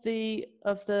of the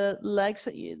legs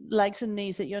and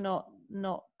knees that you're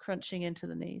not crunching into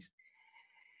the knees.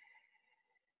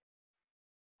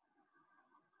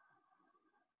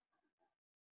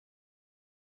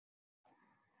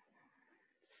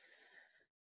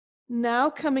 Now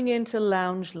coming into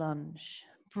lounge lunge.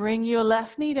 Bring your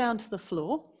left knee down to the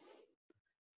floor,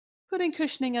 putting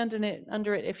cushioning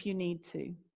under it if you need to.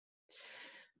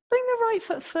 Bring the right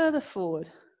foot further forward.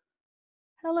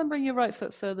 Helen, bring your right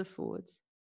foot further forwards.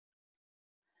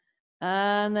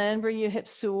 And then bring your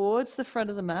hips towards the front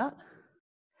of the mat.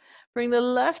 Bring the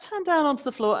left hand down onto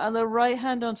the floor and the right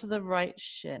hand onto the right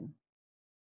shin.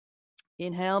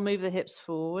 Inhale, move the hips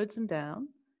forwards and down.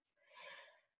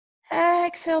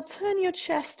 Exhale, turn your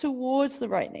chest towards the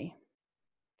right knee,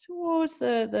 towards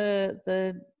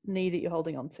the knee that you're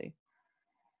holding on to.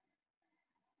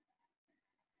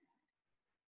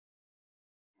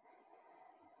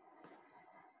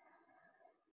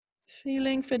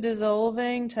 Feeling for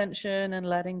dissolving tension and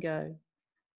letting go.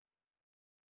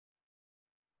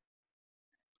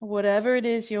 Whatever it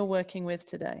is you're working with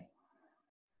today.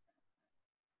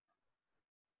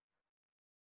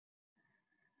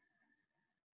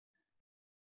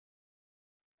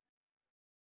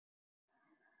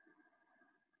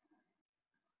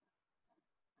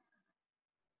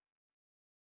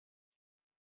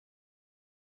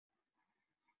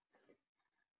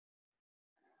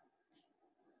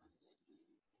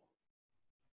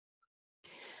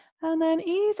 And then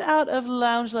ease out of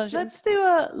lounge lunge. Let's do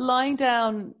a lying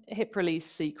down hip release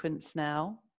sequence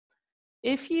now.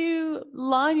 If you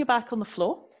lie on your back on the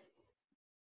floor,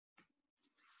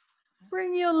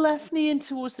 bring your left knee in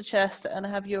towards the chest and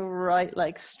have your right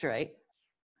leg straight.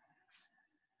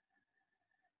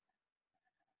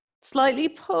 Slightly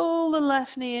pull the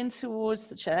left knee in towards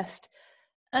the chest.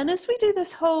 And as we do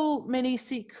this whole mini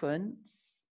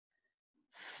sequence,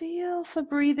 feel for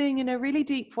breathing in a really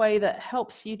deep way that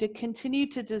helps you to continue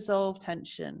to dissolve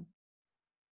tension,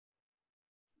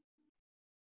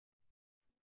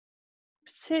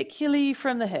 particularly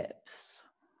from the hips,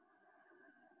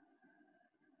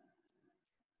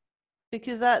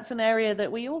 because that's an area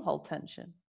that we all hold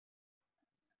tension.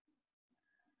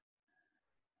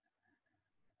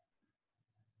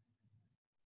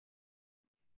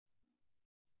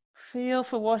 Feel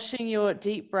for washing your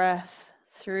deep breath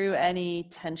through any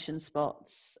tension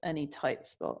spots, any tight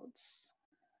spots.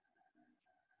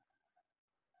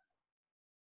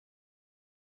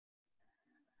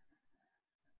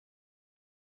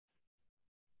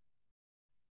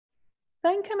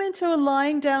 Then come into a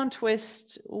lying down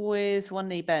twist with one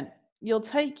knee bent. You'll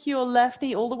take your left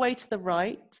knee all the way to the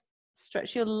right,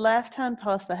 stretch your left hand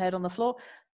past the head on the floor,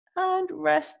 and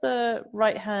rest the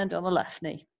right hand on the left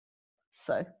knee.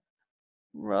 So,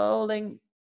 rolling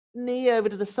knee over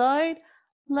to the side,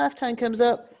 left hand comes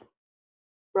up,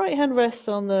 right hand rests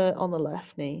on the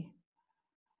left knee.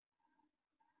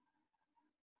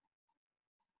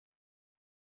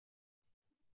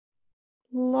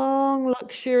 Long,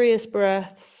 luxurious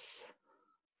breaths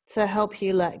to help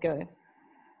you let go.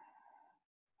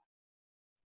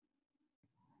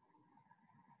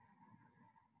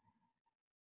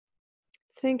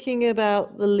 Thinking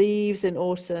about the leaves in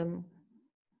autumn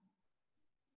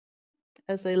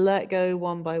as they let go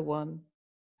one by one.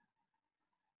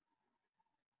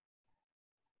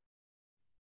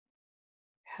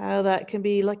 How that can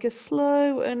be like a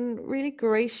slow and really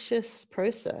gracious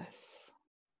process.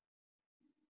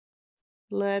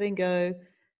 Letting go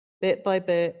bit by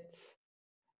bit,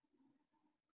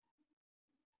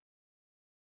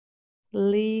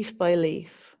 leaf by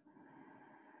leaf.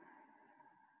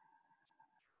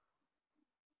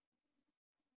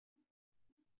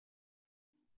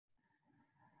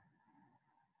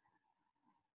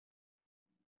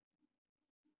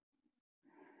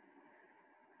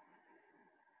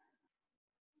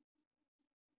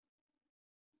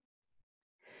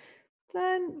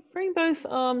 Then bring both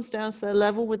arms down to their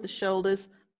level with the shoulders.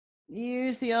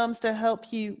 Use the arms to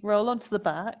help you roll onto the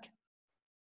back.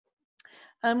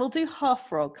 And we'll do half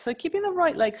frog. So keeping the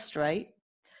right leg straight.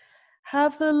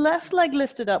 Have the left leg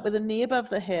lifted up with the knee above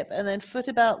the hip and then foot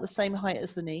about the same height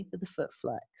as the knee with the foot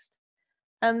flexed.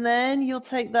 And then you'll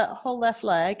take that whole left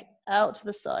leg out to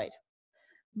the side,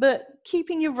 but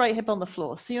keeping your right hip on the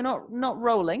floor. So you're not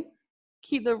rolling.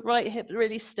 Keep the right hip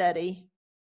really steady,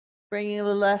 bringing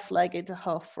the left leg into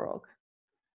half frog.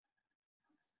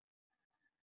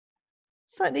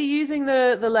 Slightly using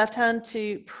the left hand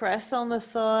to press on the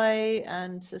thigh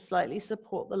and to slightly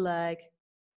support the leg.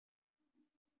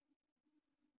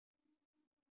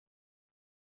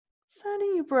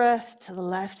 Sending your breath to the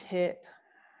left hip,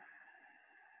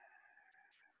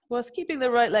 whilst keeping the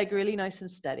right leg really nice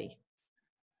and steady.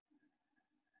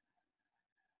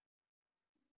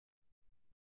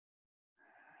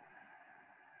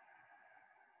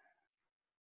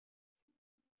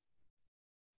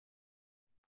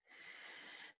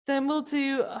 Then we'll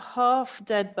do a half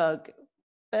dead bug.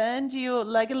 Bend your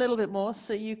leg a little bit more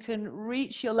so you can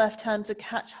reach your left hand to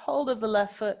catch hold of the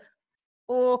left foot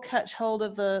or catch hold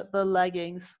of the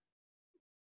leggings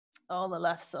on the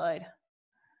left side.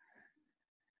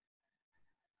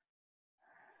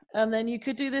 And then you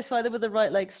could do this either with the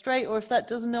right leg straight, or if that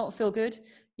does not feel good,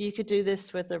 you could do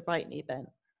this with the right knee bent.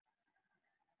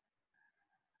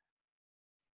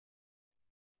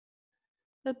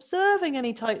 Observing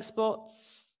any tight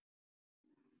spots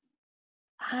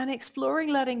and exploring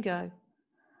letting go.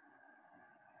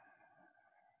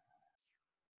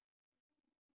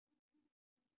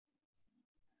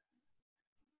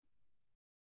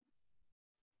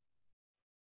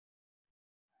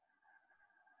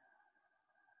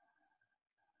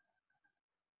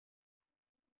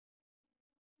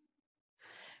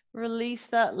 Release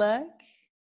that leg.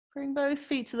 Bring both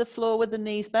feet to the floor with the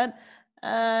knees bent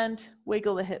and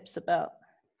wiggle the hips about.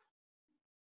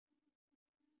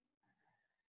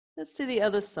 Let's do the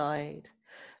other side.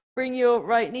 Bring your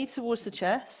right knee towards the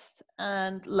chest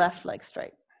and left leg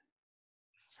straight.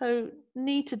 So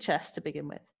knee to chest to begin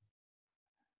with.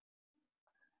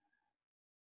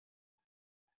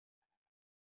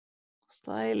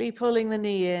 Slightly pulling the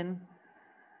knee in.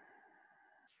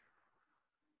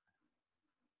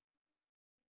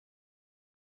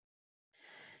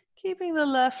 Keeping the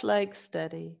left leg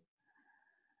steady.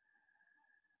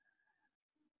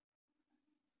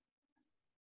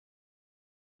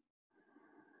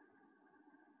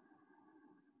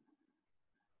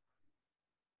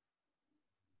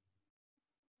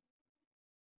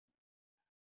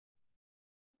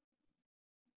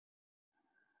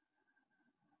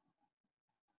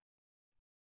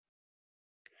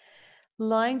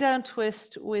 Lying down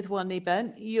twist with one knee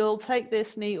bent. You'll take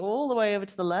this knee all the way over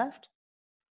to the left.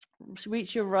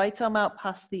 Reach your right arm out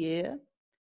past the ear.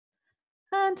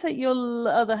 And take your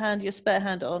other hand, your spare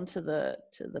hand, onto the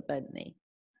bent knee.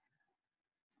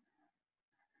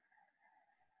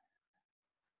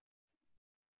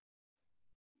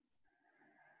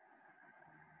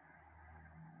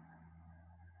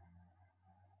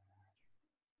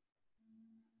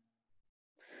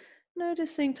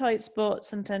 Noticing tight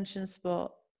spots and tension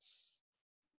spots.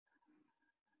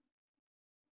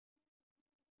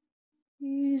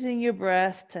 Using your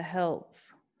breath to help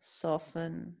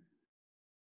soften,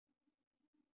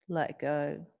 let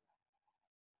go.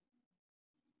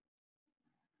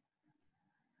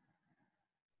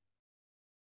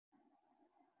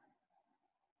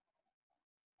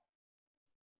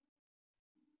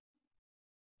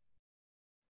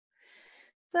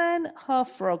 Then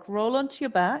half frog, roll onto your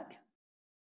back.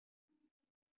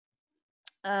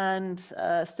 And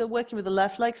still working with the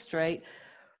left leg straight.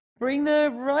 Bring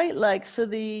the right leg so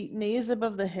the knee is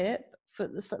above the hip,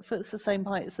 foot's the same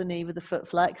height as the knee with the foot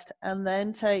flexed, and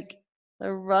then take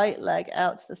the right leg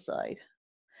out to the side.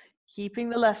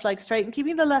 Keeping the left leg straight and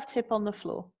keeping the left hip on the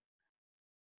floor.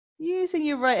 Using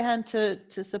your right hand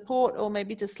to support, or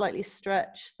maybe to slightly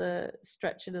stretch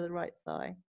into the right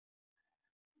thigh.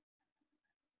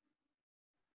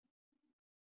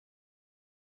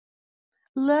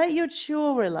 Let your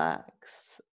jaw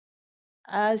relax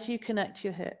as you connect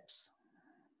your hips.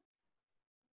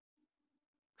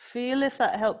 Feel if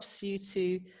that helps you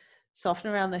to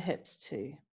soften around the hips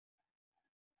too.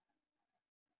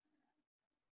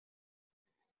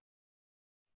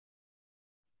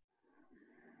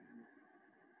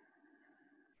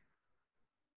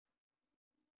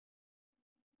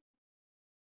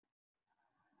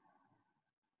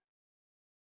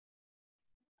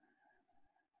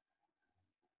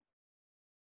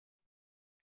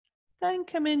 Then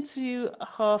come into a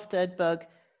half dead bug.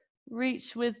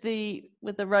 Reach with the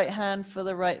right hand for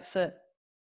the right foot,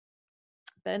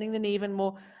 bending the knee even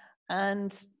more,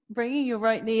 and bringing your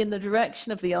right knee in the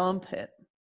direction of the armpit.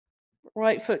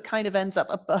 Right foot kind of ends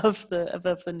up above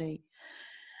the knee.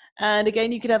 And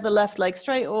again, you could have the left leg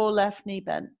straight or left knee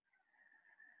bent.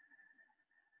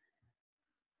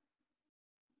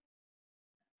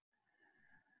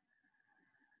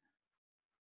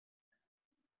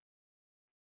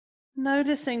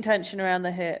 Noticing tension around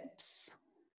the hips.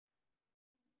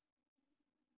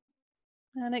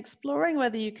 And exploring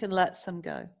whether you can let some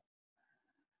go.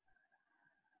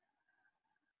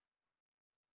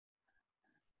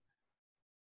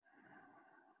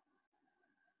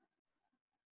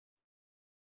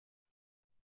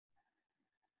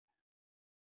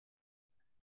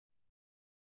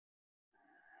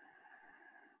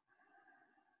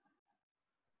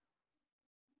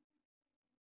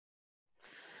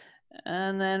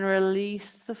 And then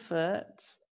release the foot.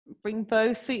 Bring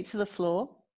both feet to the floor.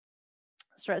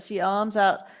 Stretch the arms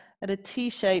out at a T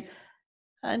shape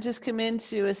and just come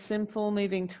into a simple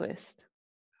moving twist.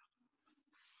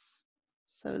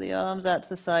 So the arms out to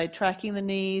the side, tracking the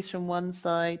knees from one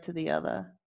side to the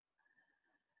other.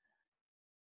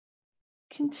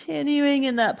 Continuing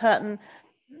in that pattern,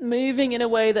 moving in a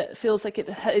way that feels like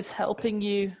it's helping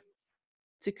you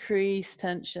decrease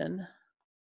tension.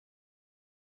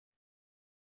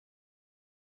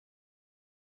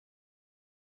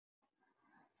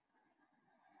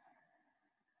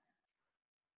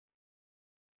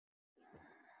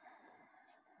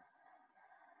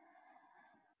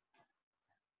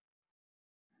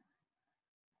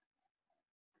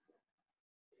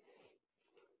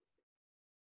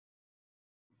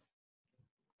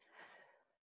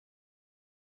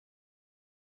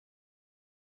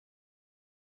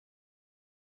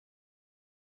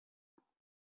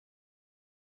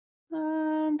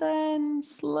 And then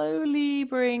slowly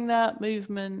bring that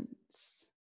movement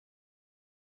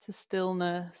to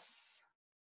stillness.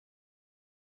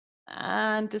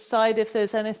 And decide if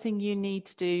there's anything you need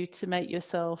to do to make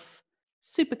yourself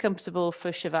super comfortable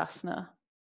for Shavasana.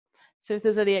 So if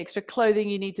there's any extra clothing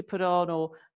you need to put on,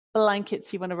 or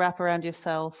blankets you want to wrap around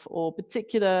yourself, or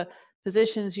particular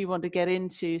positions you want to get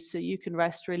into so you can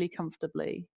rest really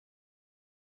comfortably,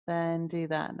 then do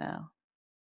that now.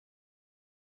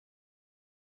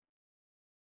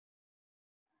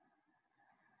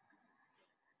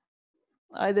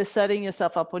 Either setting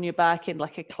yourself up on your back in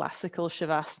like a classical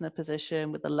Shavasana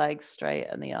position with the legs straight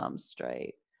and the arms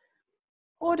straight,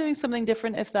 or doing something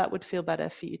different if that would feel better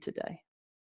for you today.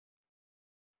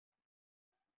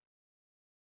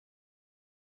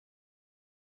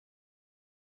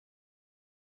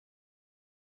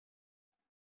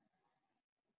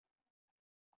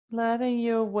 letting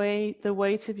the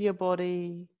weight of your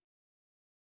body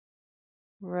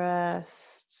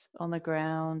rest on the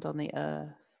ground, on the earth.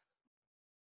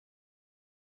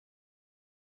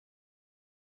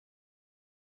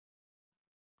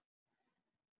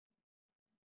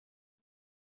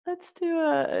 Let's do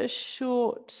a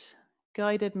short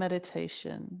guided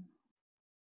meditation.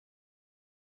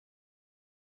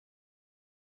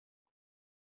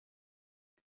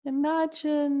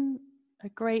 Imagine a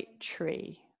great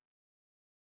tree.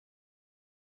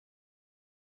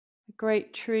 A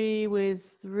great tree with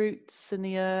roots in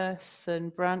the earth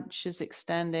and branches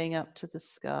extending up to the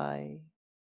sky.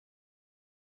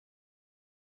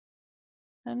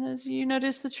 And as you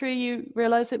notice the tree, you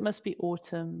realize it must be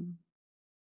autumn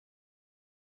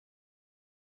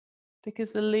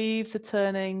because the leaves are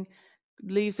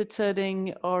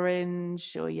turning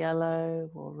orange or yellow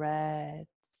or red.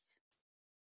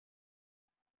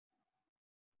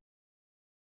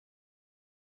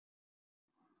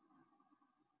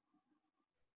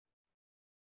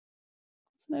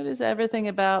 Just notice everything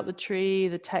about the tree,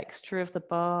 the texture of the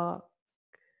bark,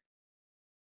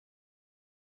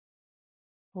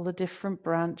 all the different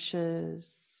branches,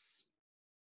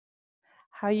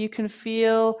 how you can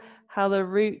feel how the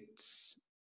roots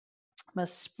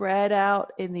must spread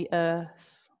out in the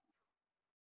earth.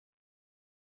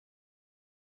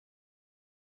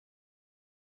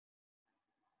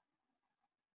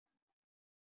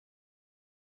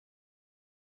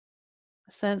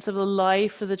 A sense of the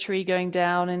life of the tree going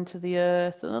down into the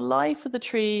earth and the life of the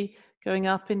tree going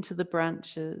up into the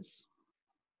branches.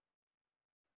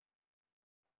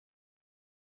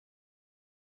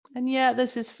 And yet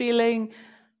there's this feeling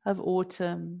of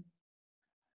autumn.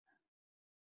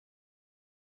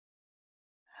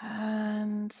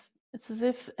 And it's as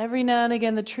if every now and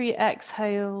again the tree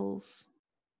exhales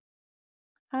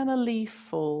and a leaf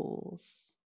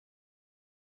falls.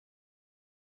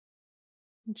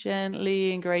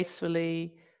 Gently and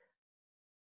gracefully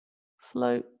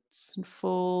floats and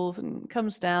falls and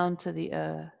comes down to the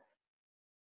earth.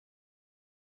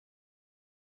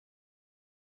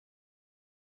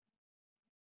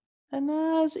 And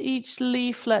as each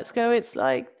leaf lets go, it's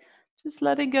like just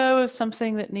letting go of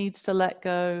something that needs to let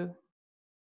go.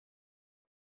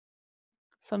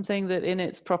 Something that in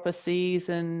its proper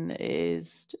season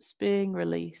is just being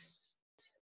released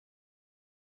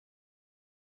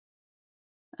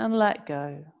and let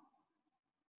go.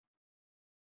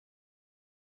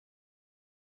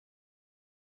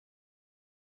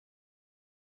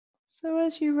 So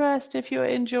as you rest, if you're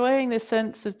enjoying the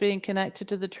sense of being connected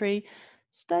to the tree,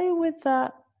 stay with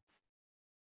that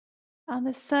and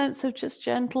the sense of just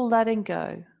gentle letting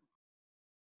go.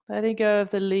 Letting go of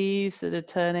the leaves that are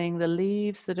turning, the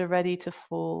leaves that are ready to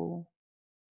fall.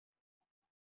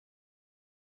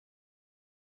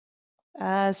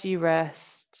 As you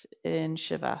rest in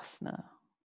Shavasana.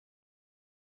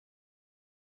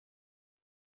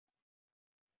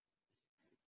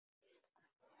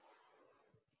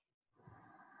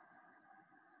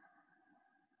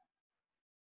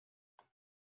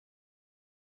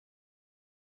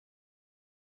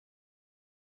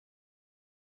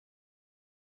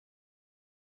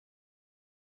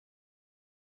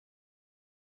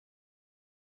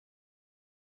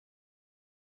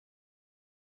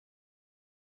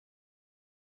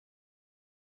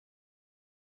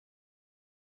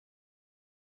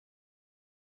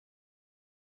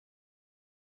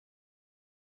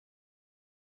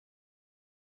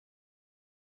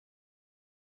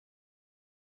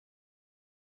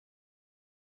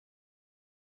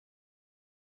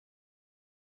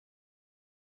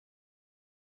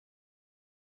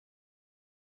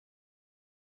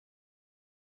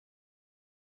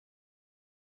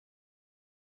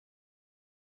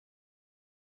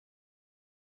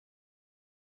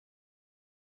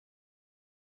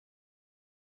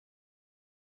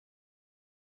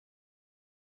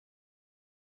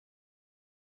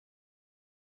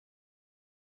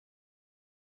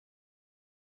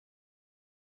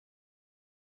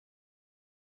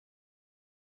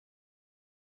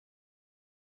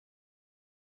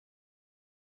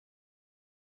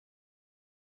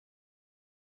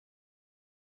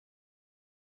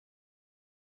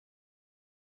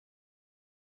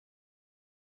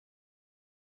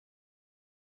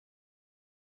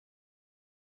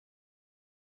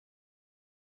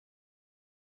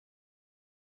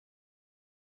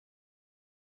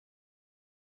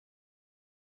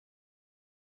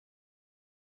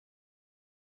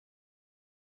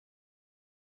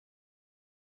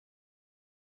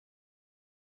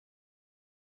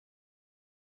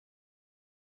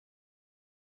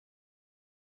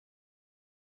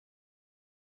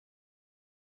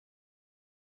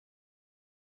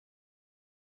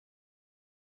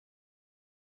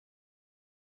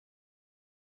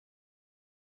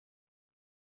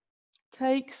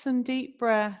 Take some deep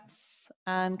breaths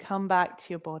and come back to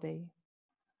your body.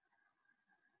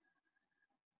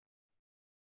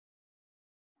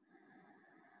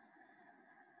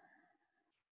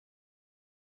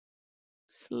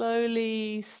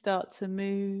 Slowly start to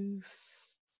move,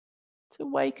 to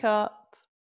wake up,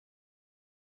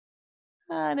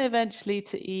 and eventually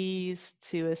to ease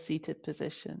to a seated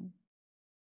position.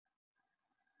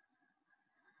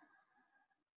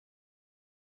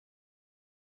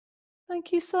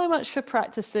 Thank you so much for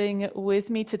practicing with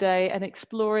me today and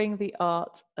exploring the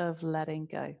art of letting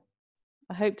go.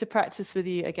 I hope to practice with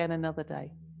you again another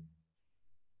day.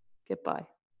 Goodbye.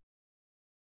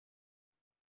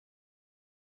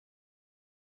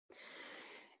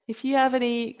 If you have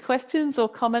any questions or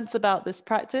comments about this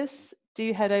practice,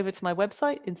 do head over to my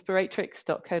website,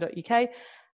 inspiratrix.co.uk,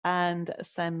 and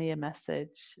send me a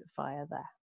message via there.